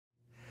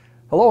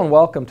Hello and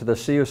welcome to the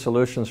CU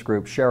Solutions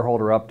Group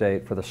shareholder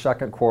update for the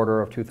second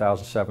quarter of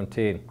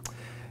 2017.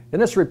 In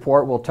this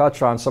report, we'll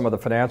touch on some of the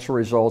financial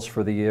results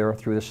for the year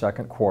through the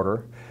second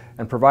quarter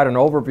and provide an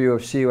overview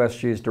of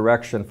CUSG's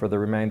direction for the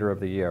remainder of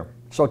the year.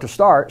 So to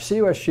start,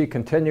 CUSG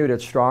continued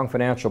its strong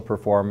financial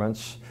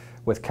performance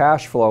with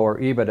cash flow or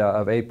EBITDA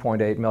of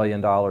 $8.8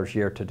 million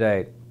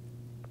year-to-date.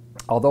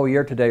 Although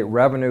year-to-date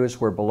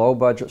revenues were below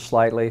budget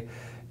slightly,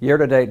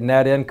 year-to-date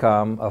net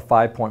income of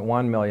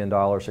 $5.1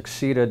 million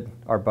exceeded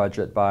our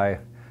budget by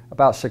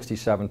about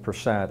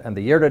 67%, and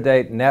the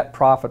year-to-date net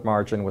profit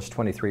margin was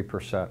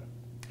 23%.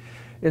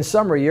 In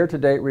summary,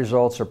 year-to-date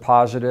results are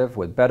positive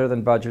with better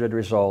than budgeted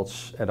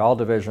results, and all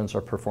divisions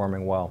are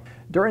performing well.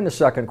 During the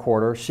second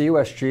quarter,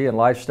 CUSG and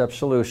LifeSteps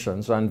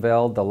Solutions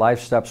unveiled the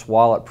LifeSteps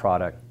Wallet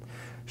product.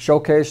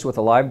 Showcased with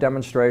a live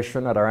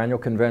demonstration at our annual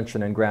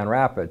convention in Grand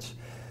Rapids,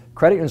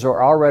 credit unions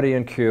are already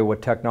in queue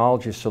with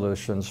technology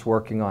solutions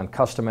working on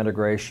custom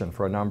integration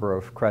for a number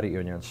of credit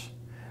unions.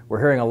 We're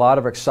hearing a lot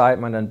of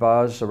excitement and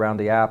buzz around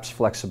the app's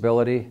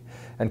flexibility,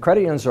 and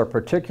credit unions are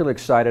particularly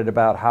excited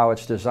about how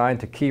it's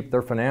designed to keep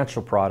their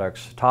financial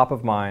products top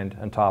of mind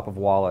and top of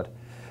wallet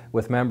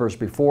with members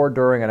before,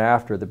 during, and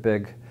after the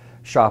big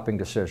shopping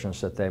decisions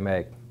that they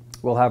make.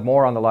 We'll have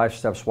more on the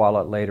LifeSteps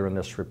Wallet later in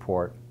this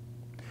report.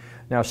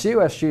 Now,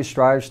 CUSG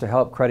strives to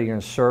help credit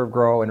unions serve,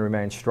 grow, and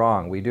remain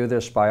strong. We do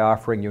this by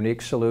offering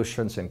unique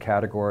solutions in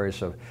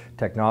categories of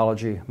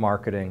technology,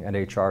 marketing, and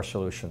HR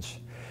solutions.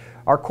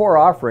 Our core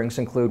offerings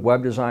include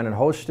web design and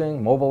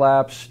hosting, mobile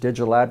apps,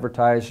 digital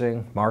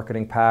advertising,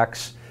 marketing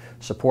packs,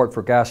 support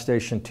for gas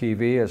station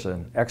TV as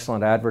an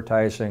excellent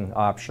advertising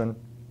option,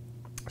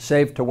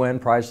 Save to Win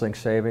prize-linked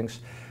savings,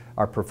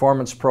 our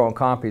Performance Pro and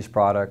Compies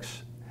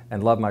products,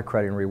 and Love My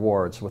Credit and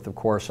Rewards, with of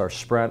course our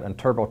Sprint and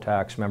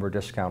TurboTax member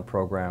discount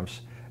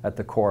programs at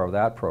the core of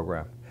that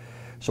program.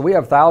 So we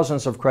have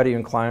thousands of credit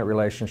union client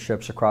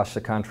relationships across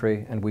the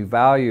country, and we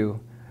value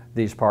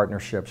these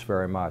partnerships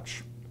very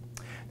much.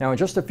 Now in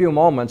just a few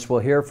moments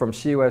we'll hear from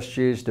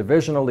CUSG's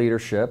divisional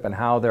leadership and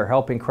how they're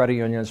helping credit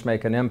unions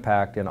make an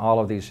impact in all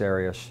of these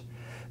areas.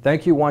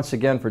 Thank you once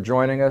again for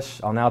joining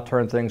us. I'll now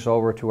turn things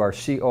over to our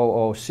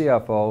COO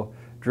CFO,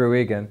 Drew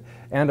Egan,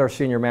 and our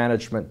senior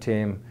management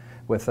team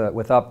with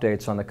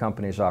updates on the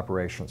company's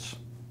operations.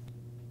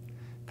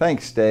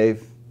 Thanks,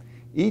 Dave.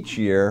 Each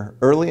year,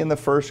 early in the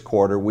first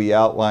quarter, we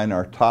outline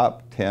our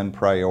top 10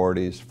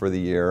 priorities for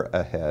the year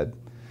ahead.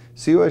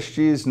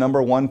 CUSG's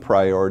 #1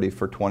 priority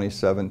for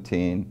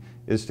 2017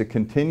 is to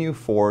continue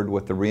forward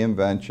with the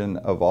reinvention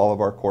of all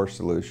of our core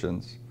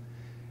solutions.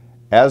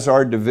 As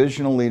our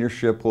divisional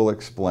leadership will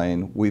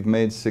explain, we've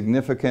made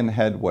significant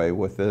headway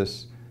with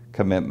this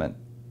commitment.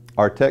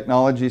 Our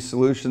Technology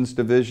Solutions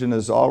division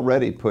has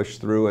already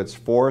pushed through its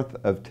 4th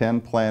of 10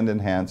 planned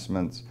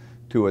enhancements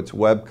to its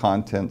web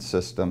content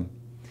system.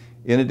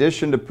 In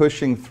addition to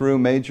pushing through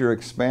major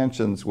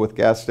expansions with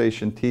gas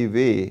station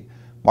TV,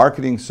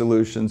 Marketing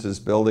Solutions is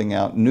building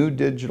out new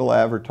digital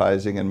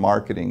advertising and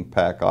marketing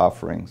pack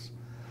offerings.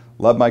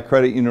 Love My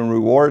Credit Union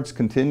Rewards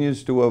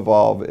continues to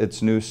evolve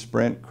its new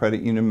Sprint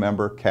Credit Union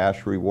Member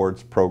Cash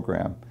Rewards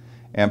program,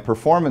 and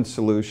Performance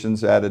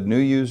Solutions added new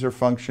user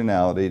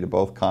functionality to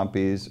both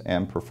Compies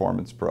and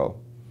Performance Pro.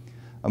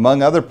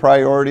 Among other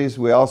priorities,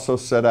 we also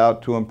set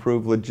out to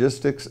improve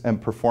logistics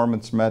and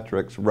performance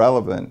metrics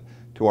relevant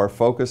to our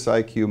Focus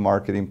IQ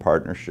marketing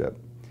partnership.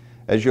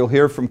 As you'll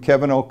hear from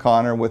Kevin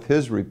O'Connor with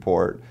his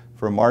report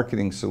for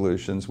Marketing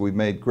Solutions, we've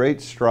made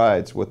great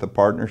strides with the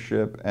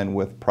partnership and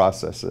with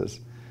processes.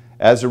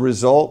 As a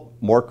result,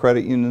 more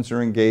credit unions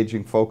are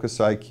engaging Focus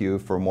IQ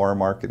for more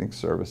marketing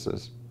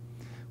services.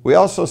 We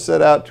also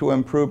set out to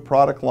improve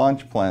product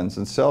launch plans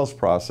and sales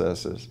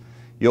processes.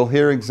 You'll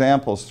hear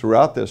examples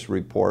throughout this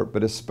report,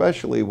 but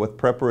especially with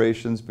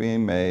preparations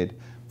being made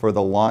for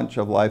the launch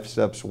of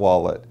LifeSteps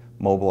Wallet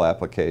mobile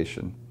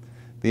application.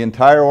 The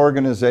entire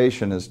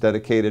organization has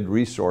dedicated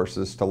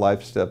resources to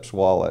LifeSteps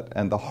Wallet,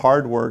 and the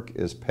hard work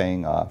is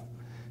paying off.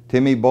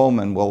 Timmy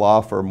Bowman will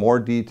offer more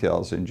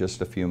details in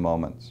just a few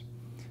moments.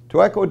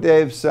 To echo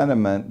Dave's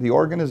sentiment, the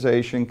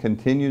organization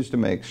continues to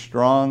make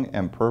strong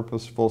and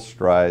purposeful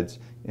strides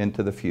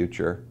into the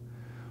future.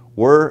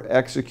 We're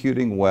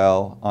executing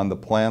well on the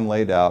plan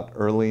laid out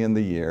early in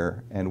the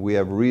year, and we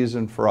have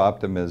reason for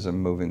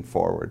optimism moving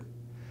forward.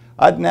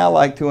 I'd now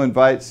like to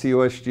invite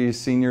CUSG's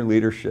senior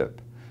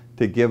leadership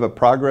to give a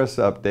progress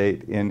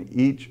update in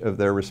each of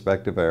their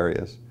respective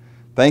areas.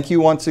 Thank you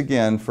once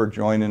again for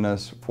joining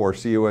us for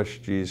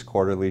CUSG's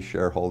quarterly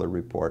shareholder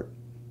report.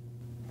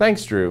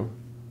 Thanks, Drew.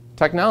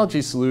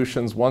 Technology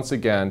Solutions once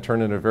again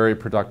turned in a very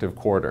productive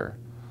quarter.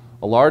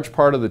 A large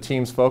part of the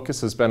team's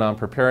focus has been on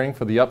preparing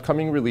for the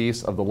upcoming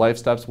release of the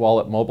LifeSteps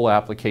Wallet mobile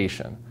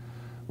application.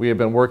 We have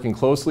been working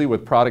closely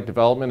with product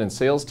development and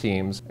sales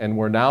teams, and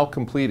we're now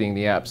completing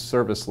the app's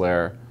service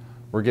layer.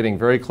 We're getting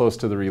very close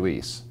to the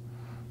release.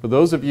 For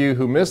those of you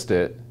who missed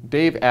it,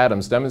 Dave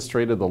Adams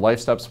demonstrated the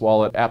LifeSteps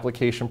Wallet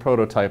application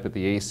prototype at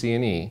the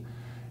AC&E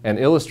and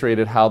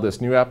illustrated how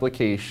this new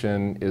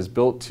application is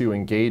built to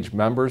engage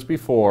members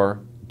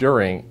before,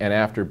 during, and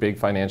after big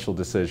financial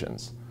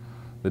decisions.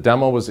 The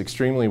demo was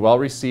extremely well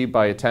received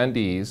by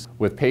attendees,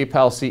 with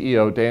PayPal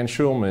CEO Dan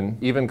Schulman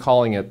even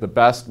calling it the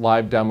best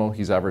live demo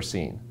he's ever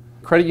seen.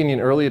 Credit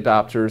union early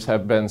adopters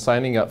have been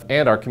signing up,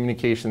 and our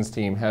communications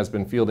team has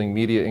been fielding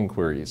media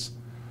inquiries.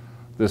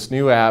 This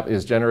new app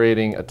is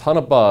generating a ton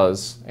of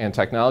buzz, and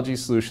Technology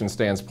Solutions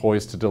stands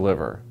poised to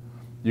deliver.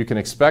 You can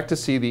expect to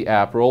see the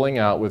app rolling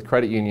out with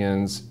credit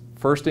unions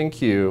first in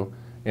queue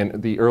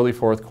in the early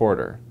fourth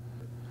quarter.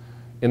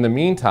 In the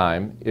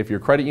meantime, if your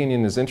credit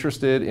union is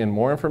interested in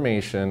more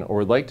information or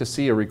would like to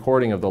see a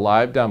recording of the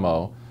live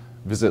demo,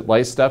 visit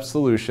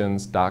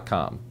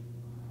LifeStepSolutions.com.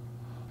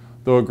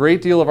 Though a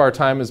great deal of our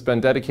time has been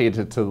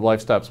dedicated to the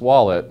LifeSteps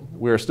wallet,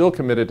 we are still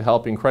committed to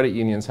helping credit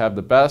unions have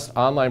the best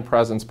online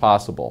presence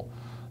possible.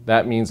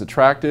 That means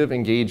attractive,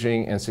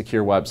 engaging, and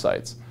secure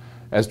websites.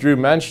 As Drew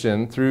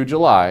mentioned, through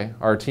July,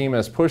 our team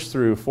has pushed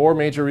through 4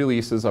 major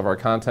releases of our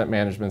content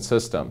management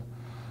system.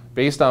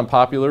 Based on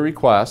popular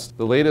requests,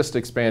 the latest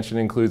expansion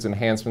includes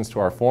enhancements to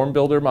our Form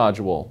Builder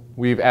module.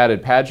 We've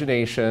added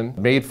pagination,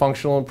 made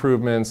functional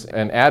improvements,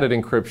 and added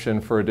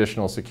encryption for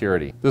additional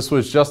security. This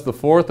was just the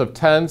 4th of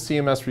 10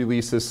 CMS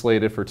releases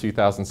slated for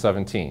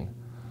 2017.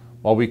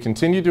 While we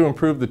continue to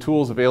improve the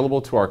tools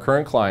available to our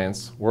current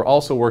clients, we're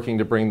also working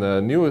to bring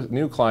the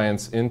new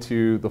clients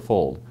into the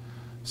fold.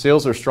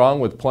 Sales are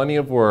strong with plenty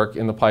of work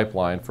in the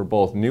pipeline for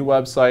both new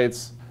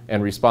websites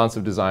and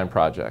responsive design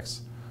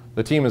projects.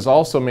 The team is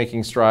also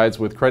making strides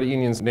with credit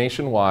unions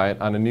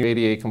nationwide on the new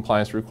ADA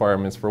compliance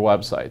requirements for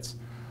websites.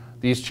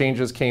 These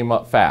changes came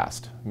up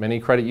fast. Many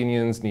credit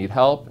unions need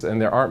help,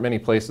 and there aren't many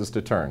places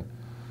to turn.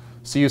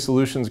 CU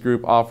Solutions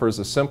Group offers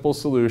a simple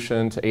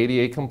solution to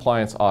ADA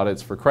compliance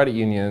audits for credit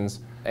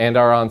unions and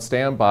are on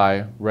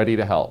standby, ready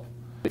to help.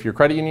 If your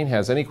credit union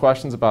has any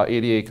questions about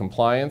ADA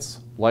compliance,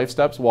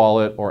 LifeSteps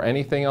Wallet, or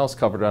anything else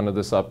covered under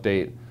this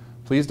update,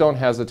 please don't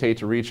hesitate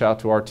to reach out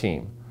to our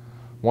team.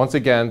 Once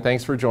again,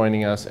 thanks for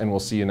joining us, and we'll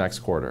see you next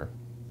quarter.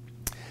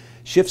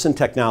 Shifts in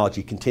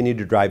technology continue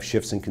to drive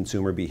shifts in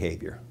consumer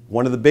behavior.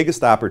 One of the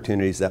biggest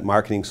opportunities that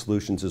Marketing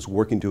Solutions is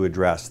working to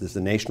address is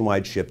the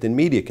nationwide shift in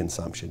media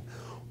consumption.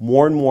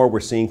 More and more we're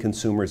seeing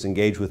consumers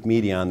engage with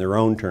media on their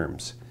own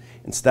terms.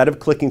 Instead of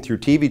clicking through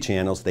TV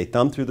channels, they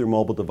thumb through their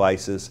mobile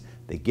devices.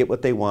 They get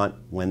what they want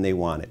when they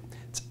want it.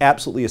 It's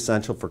absolutely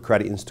essential for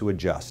credit unions to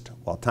adjust.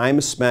 While time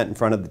is spent in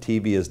front of the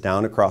TV is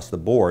down across the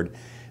board,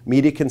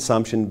 media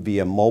consumption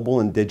via mobile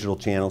and digital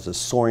channels is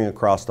soaring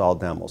across all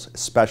demos,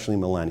 especially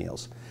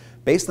millennials.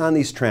 Based on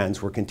these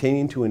trends, we're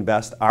continuing to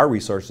invest our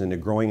resources into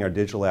growing our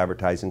digital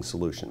advertising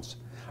solutions.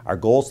 Our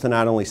goal is to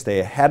not only stay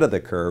ahead of the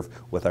curve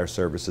with our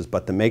services,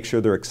 but to make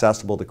sure they're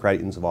accessible to credit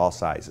unions of all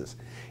sizes.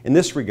 In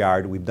this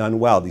regard, we've done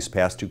well these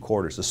past 2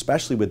 quarters,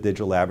 especially with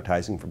digital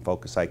advertising from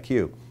Focus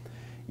IQ.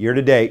 Year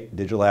to date,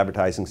 digital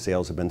advertising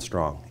sales have been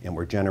strong, and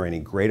we're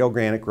generating great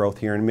organic growth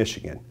here in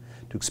Michigan.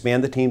 To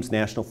expand the team's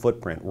national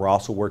footprint, we're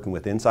also working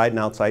with inside and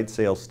outside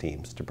sales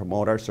teams to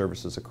promote our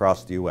services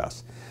across the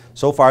U.S.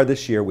 So far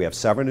this year, we have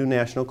 7 new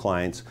national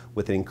clients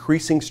with an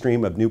increasing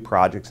stream of new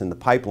projects in the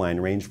pipeline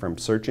ranging from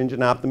search engine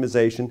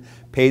optimization,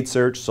 paid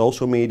search,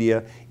 social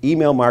media,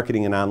 email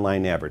marketing, and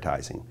online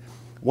advertising.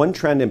 One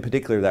trend in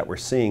particular that we're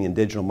seeing in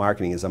digital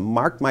marketing is a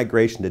marked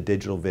migration to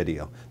digital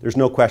video. There's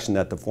no question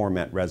that the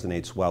format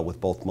resonates well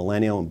with both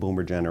millennial and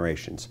boomer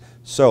generations.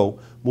 So,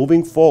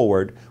 moving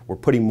forward, we're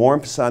putting more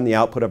emphasis on the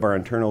output of our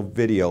internal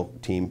video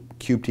team,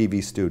 Cube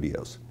TV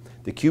Studios.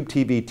 The Cube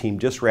TV team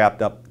just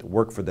wrapped up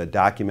work for the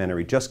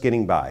documentary Just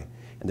Getting By,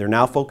 and they're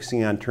now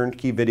focusing on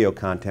turnkey video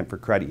content for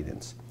credit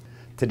unions.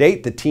 To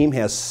date, the team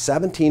has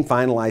 17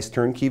 finalized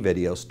turnkey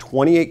videos,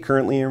 28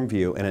 currently in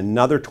review, and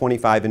another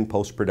 25 in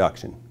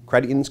post-production.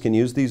 Credit unions can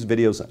use these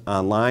videos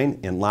online,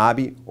 in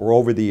lobby, or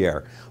over the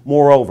air.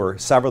 Moreover,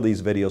 several of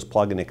these videos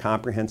plug into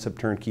comprehensive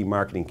turnkey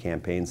marketing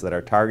campaigns that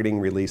are targeting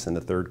release in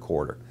the 3rd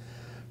quarter.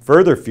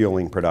 Further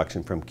fueling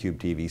production from Cube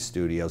TV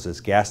Studios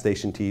is Gas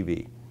Station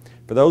TV.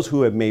 For those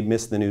who may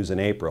missed the news in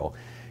April,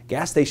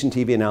 Gas Station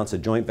TV announced a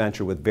joint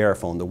venture with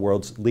Verifone, the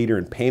world's leader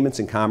in payments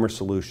and commerce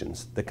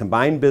solutions. The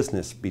combined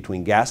business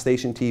between Gas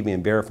Station TV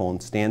and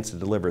Verifone stands to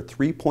deliver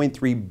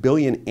 3.3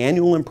 billion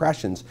annual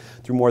impressions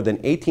through more than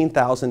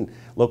 18,000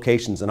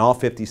 locations in all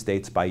 50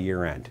 states by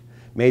year end.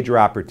 Major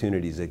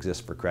opportunities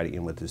exist for credit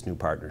union with this new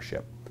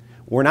partnership.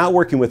 We're now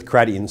working with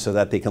credit unions so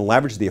that they can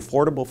leverage the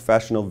affordable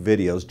professional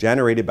videos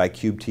generated by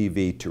Cube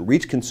TV to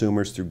reach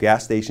consumers through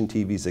Gas Station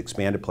TV's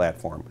expanded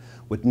platform.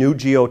 With new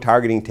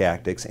geo-targeting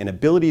tactics and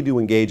ability to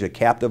engage a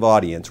captive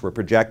audience, we're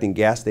projecting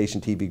Gas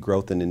Station TV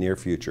growth in the near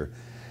future.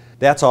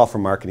 That's all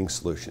from Marketing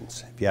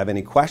Solutions. If you have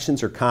any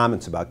questions or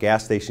comments about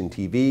Gas Station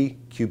TV,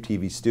 Cube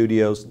TV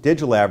Studios,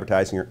 digital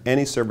advertising, or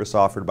any service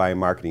offered by a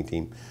marketing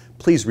team,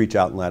 please reach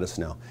out and let us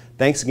know.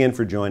 Thanks again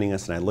for joining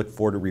us, and I look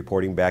forward to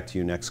reporting back to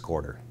you next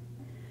quarter.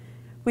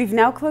 We've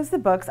now closed the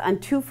books on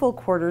 2 full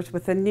quarters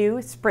with the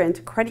new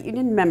Sprint Credit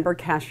Union Member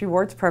Cash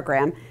Rewards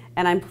program,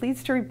 and I'm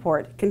pleased to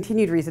report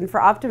continued reason for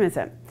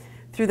optimism.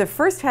 Through the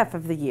first half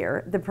of the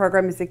year, the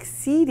program is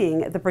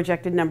exceeding the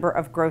projected number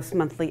of gross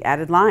monthly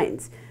added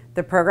lines.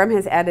 The program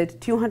has added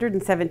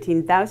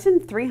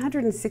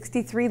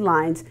 217,363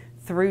 lines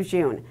through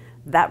June.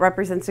 That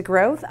represents a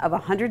growth of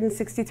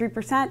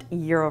 163%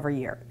 year over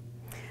year.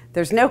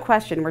 There's no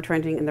question we're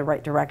trending in the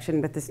right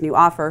direction with this new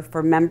offer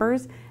for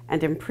members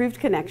and improved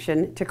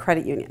connection to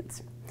credit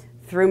unions.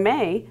 Through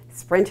May,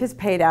 Sprint has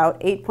paid out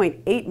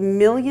 $8.8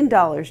 million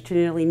to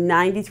nearly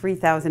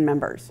 93,000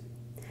 members.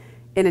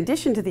 In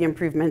addition to the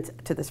improvements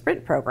to the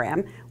Sprint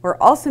program, we're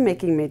also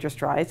making major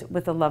strides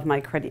with the Love My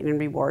Credit Union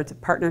Rewards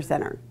Partner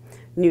Center.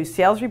 New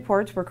sales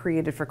reports were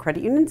created for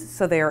credit unions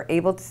so they are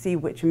able to see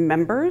which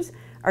members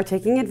are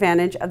taking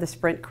advantage of the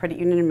Sprint Credit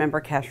Union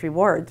Member Cash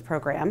Rewards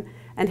program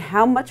and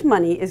how much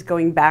money is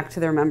going back to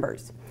their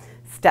members.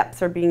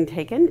 Steps are being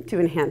taken to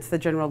enhance the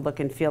general look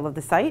and feel of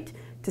the site,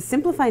 to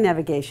simplify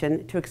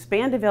navigation, to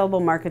expand available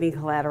marketing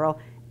collateral,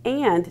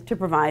 and to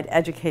provide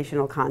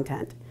educational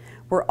content.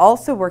 We're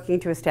also working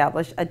to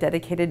establish a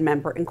dedicated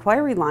member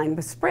inquiry line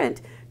with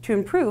Sprint to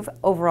improve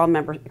overall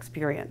member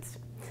experience.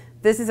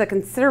 This is a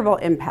considerable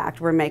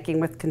impact we're making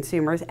with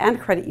consumers and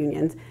credit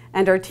unions,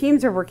 and our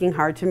teams are working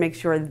hard to make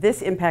sure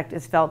this impact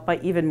is felt by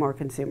even more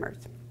consumers.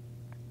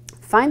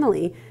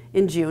 Finally,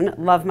 in June,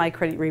 Love My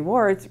Credit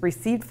Rewards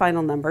received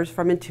final numbers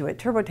from Intuit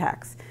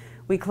TurboTax.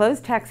 We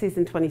closed tax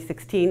season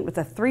 2016 with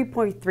a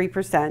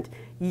 3.3%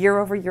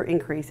 year-over-year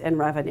increase in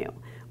revenue.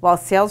 While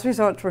sales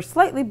results were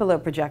slightly below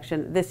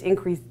projection, this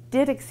increase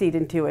did exceed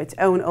Intuit's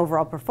own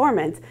overall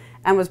performance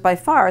and was by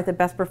far the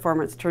best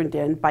performance turned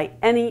in by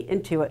any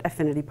Intuit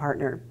affinity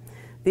partner.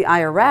 The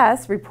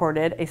IRS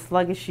reported a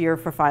sluggish year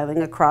for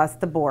filing across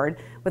the board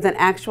with an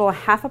actual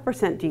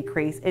 0.5%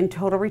 decrease in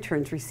total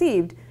returns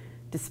received.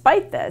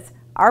 Despite this,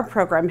 our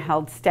program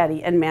held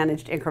steady and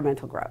managed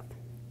incremental growth.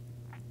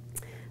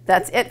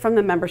 That's it from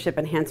the Membership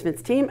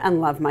Enhancements team and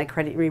Love My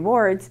Credit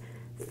Rewards.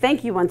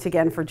 Thank you once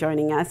again for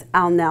joining us.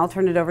 I'll now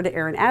turn it over to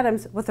Aaron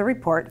Adams with a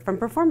report from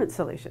Performance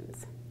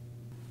Solutions.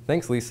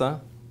 Thanks,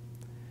 Lisa.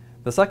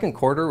 The second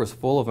quarter was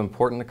full of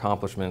important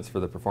accomplishments for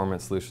the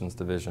Performance Solutions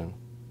division.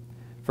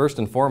 First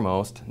and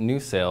foremost, new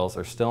sales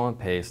are still on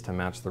pace to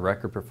match the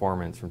record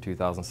performance from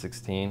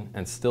 2016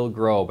 and still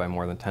grow by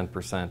more than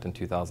 10% in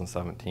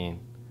 2017.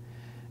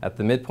 At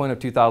the midpoint of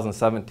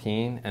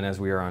 2017, and as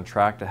we are on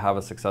track to have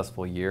a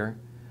successful year,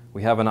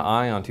 we have an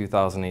eye on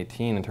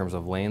 2018 in terms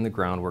of laying the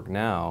groundwork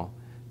now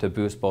to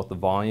boost both the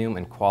volume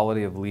and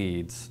quality of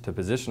leads to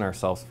position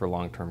ourselves for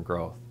long-term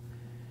growth.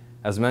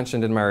 As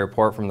mentioned in my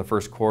report from the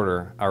first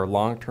quarter, our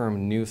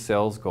long-term new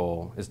sales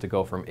goal is to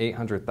go from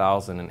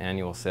 $800,000 in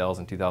annual sales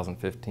in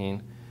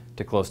 2015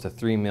 to close to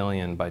 $3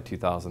 million by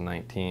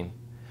 2019.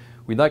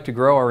 We'd like to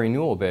grow our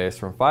renewal base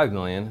from $5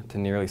 million to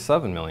nearly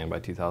 $7 million by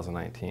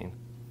 2019.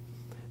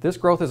 This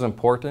growth is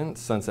important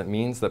since it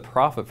means that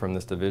profit from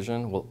this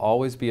division will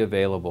always be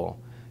available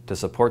to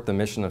support the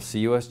mission of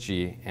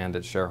CUSG and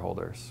its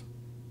shareholders.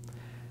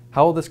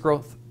 How will this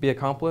growth be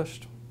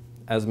accomplished?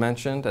 As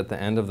mentioned at the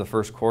end of the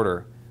first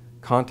quarter,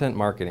 content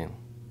marketing,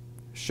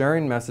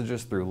 sharing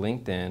messages through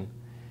LinkedIn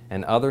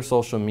and other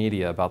social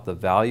media about the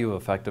value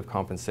of effective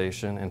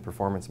compensation and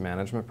performance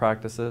management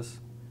practices,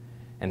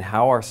 and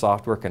how our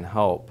software can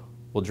help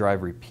will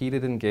drive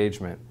repeated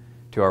engagement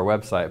to our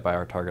website by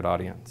our target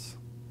audience.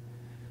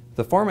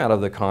 The format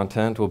of the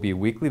content will be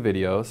weekly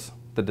videos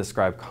that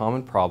describe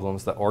common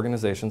problems that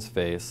organizations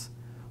face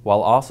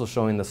while also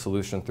showing the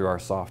solution through our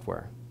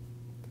software.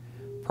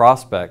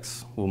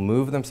 Prospects will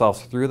move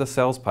themselves through the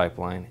sales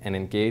pipeline and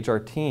engage our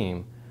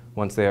team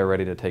once they are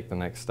ready to take the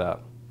next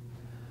step.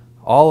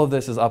 All of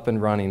this is up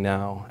and running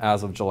now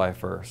as of July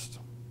 1st.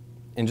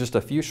 In just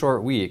a few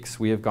short weeks,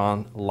 we have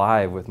gone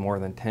live with more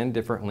than 10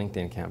 different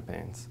LinkedIn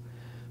campaigns,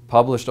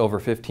 published over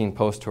 15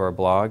 posts to our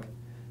blog,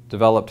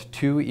 developed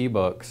 2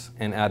 ebooks,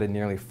 and added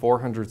nearly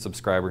 400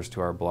 subscribers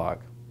to our blog.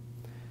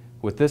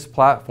 With this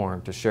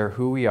platform to share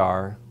who we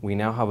are, we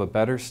now have a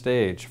better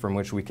stage from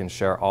which we can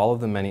share all of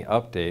the many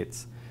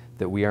updates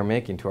that we are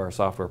making to our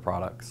software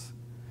products.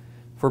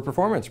 For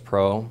Performance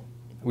Pro,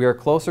 we are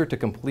closer to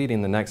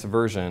completing the next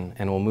version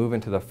and will move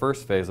into the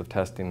first phase of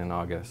testing in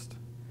August.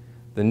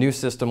 The new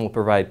system will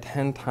provide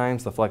 10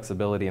 times the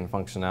flexibility and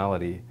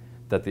functionality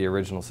that the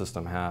original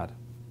system had.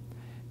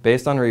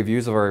 Based on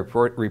reviews of our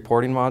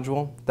reporting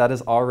module that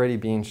is already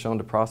being shown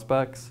to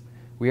prospects,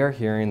 we are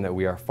hearing that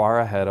we are far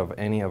ahead of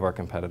any of our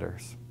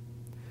competitors.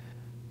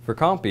 For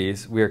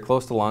Compies, we are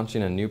close to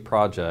launching a new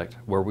project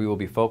where we will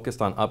be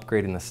focused on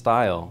upgrading the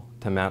style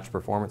to match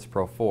Performance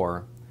Pro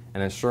 4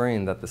 and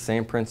ensuring that the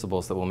same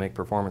principles that will make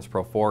Performance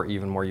Pro 4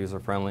 even more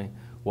user-friendly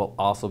will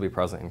also be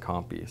present in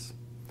Compies.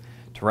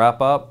 To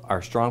wrap up,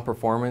 our strong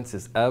performance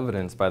is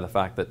evidenced by the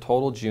fact that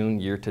total June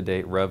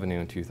year-to-date revenue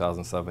in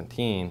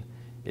 2017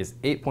 is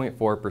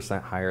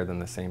 8.4% higher than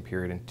the same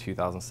period in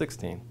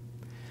 2016.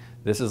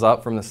 This is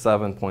up from the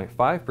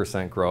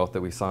 7.5% growth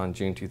that we saw in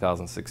June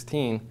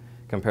 2016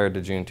 compared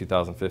to June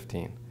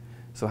 2015.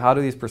 So how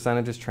do these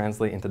percentages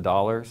translate into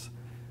dollars?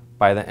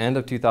 By the end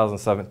of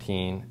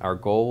 2017, our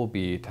goal will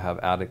be to have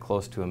added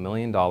close to $1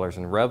 million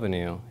in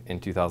revenue in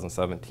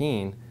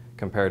 2017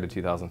 compared to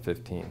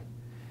 2015.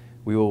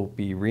 We will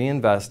be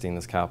reinvesting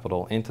this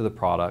capital into the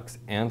products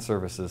and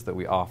services that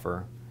we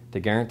offer to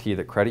guarantee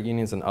that credit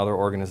unions and other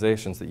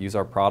organizations that use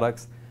our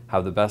products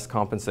have the best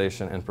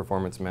compensation and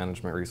performance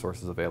management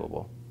resources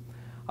available.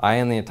 I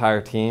and the entire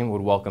team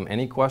would welcome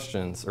any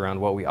questions around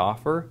what we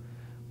offer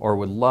or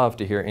would love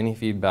to hear any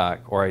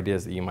feedback or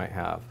ideas that you might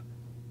have.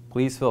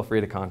 Please feel free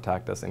to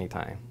contact us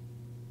anytime.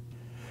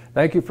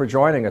 Thank you for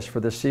joining us for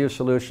the CU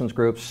Solutions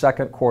Group's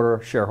second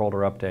quarter shareholder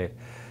update.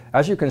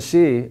 As you can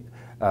see,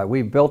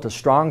 we've built a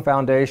strong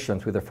foundation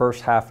through the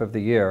first half of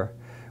the year.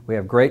 We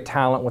have great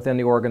talent within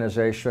the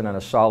organization and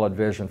a solid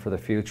vision for the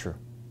future.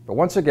 But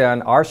once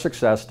again, our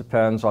success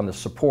depends on the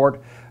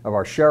support of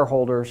our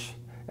shareholders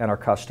and our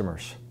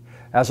customers.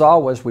 As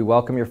always, we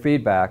welcome your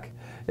feedback.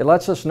 It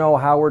lets us know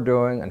how we're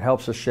doing and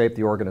helps us shape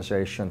the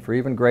organization for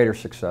even greater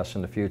success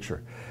in the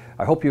future.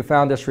 I hope you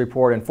found this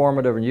report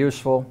informative and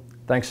useful.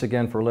 Thanks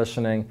again for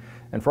listening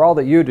and for all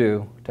that you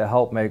do to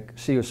help make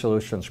CU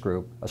Solutions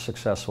Group a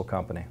successful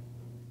company.